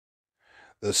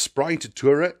The SPRITE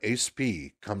TOURER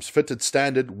SP comes fitted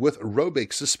standard with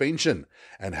Robex suspension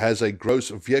and has a gross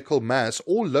vehicle mass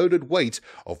or loaded weight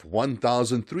of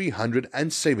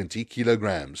 1,370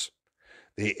 kilograms.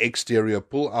 The exterior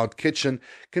pull-out kitchen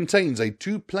contains a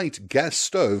two-plate gas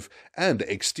stove and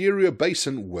exterior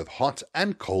basin with hot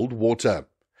and cold water.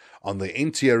 On the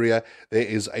interior, there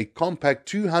is a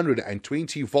compact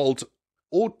 220-volt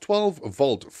or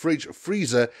 12-volt fridge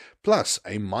freezer plus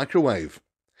a microwave.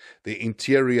 The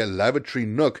interior lavatory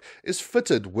nook is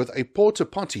fitted with a porta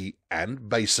potty and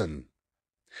basin.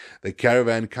 The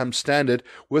Caravan comes standard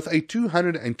with a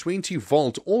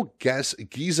 220-volt or gas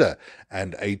geyser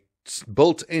and a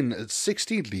built-in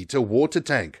 60-litre water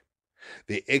tank.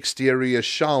 The exterior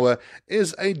shower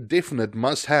is a definite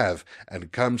must-have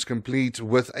and comes complete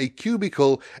with a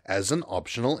cubicle as an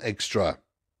optional extra.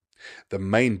 The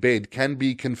main bed can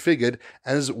be configured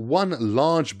as one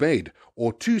large bed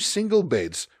or two single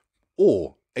beds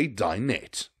or a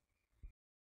dinette.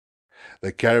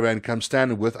 The Caravan comes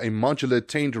standard with a modular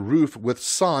tent roof with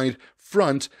side,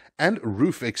 front and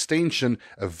roof extension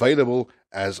available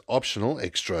as optional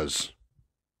extras.